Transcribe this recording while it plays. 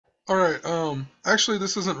Alright, actually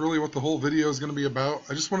this isn't really what the whole video is going to be about.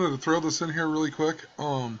 I just wanted to throw this in here really quick.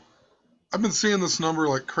 I've been seeing this number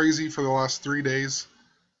like crazy for the last 3 days.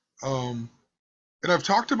 Um, and I've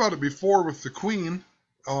talked about it before with the Queen.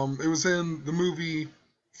 It was in the movie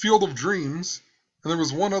Field of Dreams. And there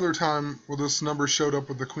was one other time where this number showed up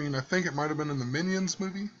with the Queen. I think it might have been in the Minions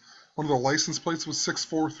movie. One of the license plates was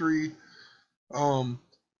 643. Um,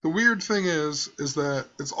 the weird thing is that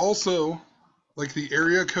it's also like the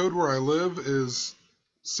area code where I live is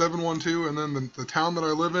 712, and then the town that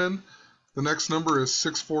I live in, the next number is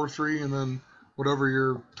 643, and then whatever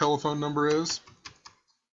your telephone number is.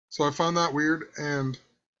 So I found that weird, and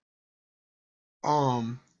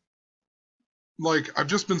um, like I've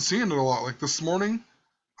just been seeing it a lot. Like this morning,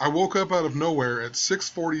 I woke up out of nowhere at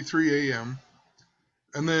 6:43 a.m.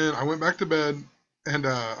 and then I went back to bed, and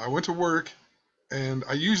I went to work, and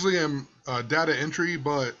I usually am data entry,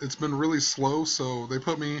 but it's been really slow, so they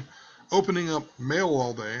put me opening up mail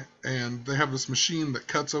all day, and they have this machine that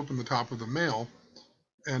cuts open the top of the mail,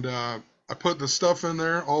 and I put the stuff in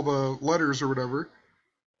there, all the letters or whatever,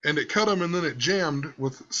 and it cut them, and then it jammed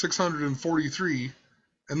with 643,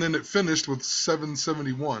 and then it finished with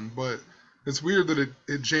 771, but it's weird that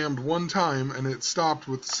it jammed one time, and it stopped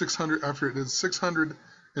with 600 after it did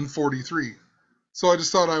 643. So I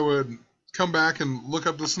just thought I would come back and look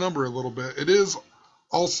up this number a little bit. It is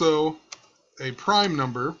also a prime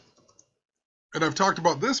number, and I've talked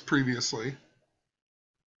about this previously.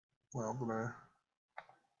 Well,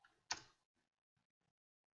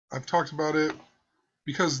 I've talked about it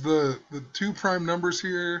because the two prime numbers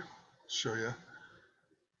here, I'll show you.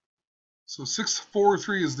 So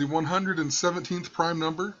 643 is the 117th prime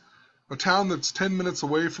number. A town that's 10 minutes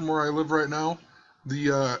away from where I live right now,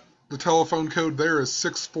 the telephone code there is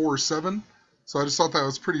 647. So I just thought that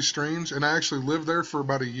was pretty strange, and I actually lived there for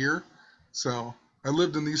about a year. So I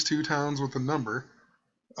lived in these two towns with the number.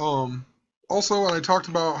 Also, I talked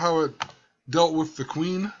about how it dealt with the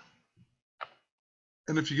Queen.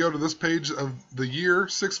 And if you go to this page of the year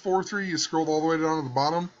 643, you scroll all the way down to the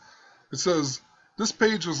bottom. It says, this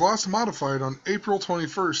page was last modified on April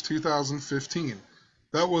 21st, 2015.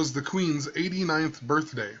 That was the Queen's 89th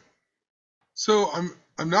birthday. So I'm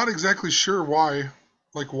not exactly sure why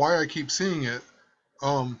I keep seeing it.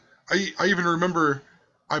 I even remember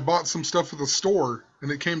I bought some stuff at the store,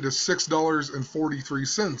 and it came to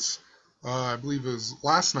 $6.43. I believe it was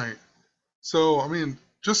last night. So I mean,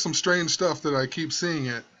 just some strange stuff that I keep seeing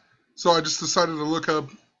it. So I just decided to look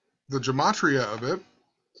up the gematria of it.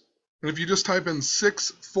 And if you just type in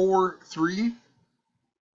 643,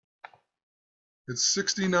 it's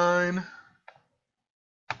 69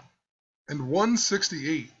 and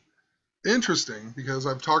 168. Interesting, because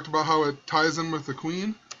I've talked about how it ties in with the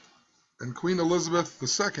Queen, and Queen Elizabeth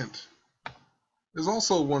II is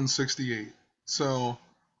also 168. So,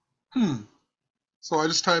 So I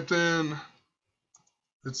just typed in,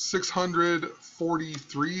 it's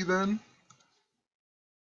 643 then.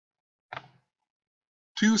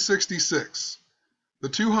 266. The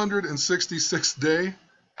 266th day,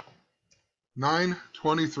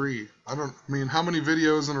 923. I mean, how many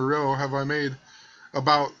videos in a row have I made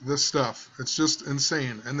about this stuff? It's just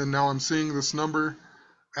insane. And then now I'm seeing this number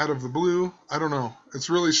out of the blue. I don't know.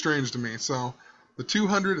 It's really strange to me. So the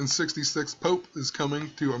 266th Pope is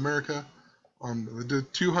coming to America on the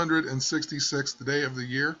 266th day of the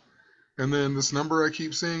year. And then this number I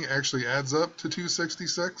keep seeing actually adds up to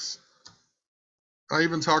 266. I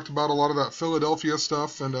even talked about a lot of that Philadelphia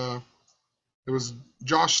stuff, and it was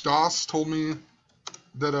Josh Stoss told me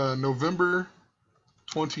that November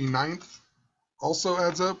 29th also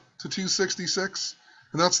adds up to 266,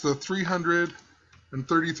 and that's the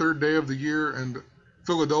 333rd day of the year, and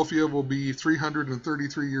Philadelphia will be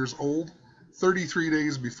 333 years old 33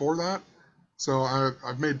 days before that. So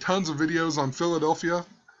I've made tons of videos on Philadelphia.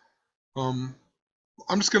 I'm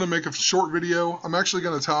just going to make a short video. I'm actually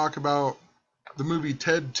going to talk about the movie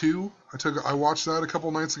Ted 2. I watched that a couple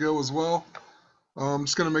nights ago as well. I'm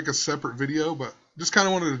just going to make a separate video, but just kind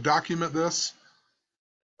of wanted to document this.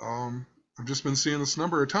 I've just been seeing this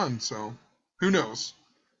number a ton, so who knows?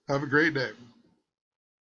 Have a great day.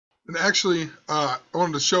 And actually, I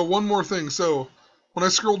wanted to show one more thing. So when I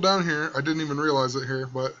scrolled down here, I didn't even realize it here,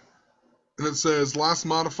 and it says last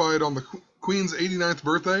modified on the Queen's 89th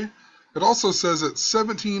birthday. It also says it's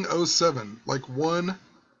 1707, like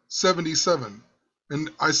 177. And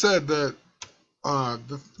I said that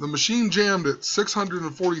the machine jammed at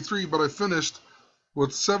 643, but I finished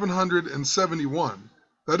with 771.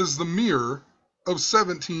 That is the mirror of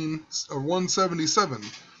 177.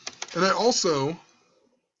 And I also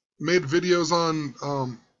made videos on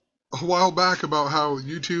a while back about how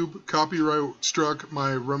YouTube copyright struck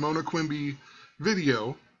my Ramona Quimby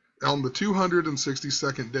video on the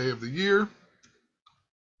 262nd day of the year,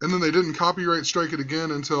 and then they didn't copyright strike it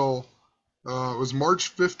again until it was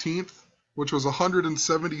March 15th, which was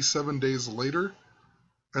 177 days later.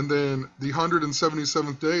 And then the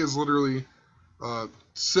 177th day is literally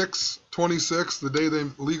 6/26, the day they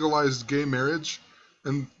legalized gay marriage.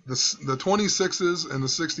 And the 26s and the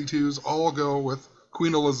 62s all go with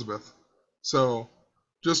Queen Elizabeth. So,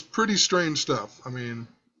 just pretty strange stuff. I mean,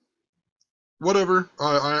 whatever.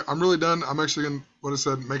 I'm really done. I'm actually going to, what I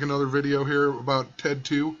said, make another video here about TED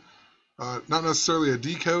 2. Not necessarily a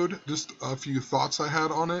decode, just a few thoughts I had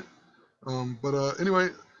on it. But anyway,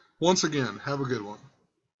 once again, have a good one.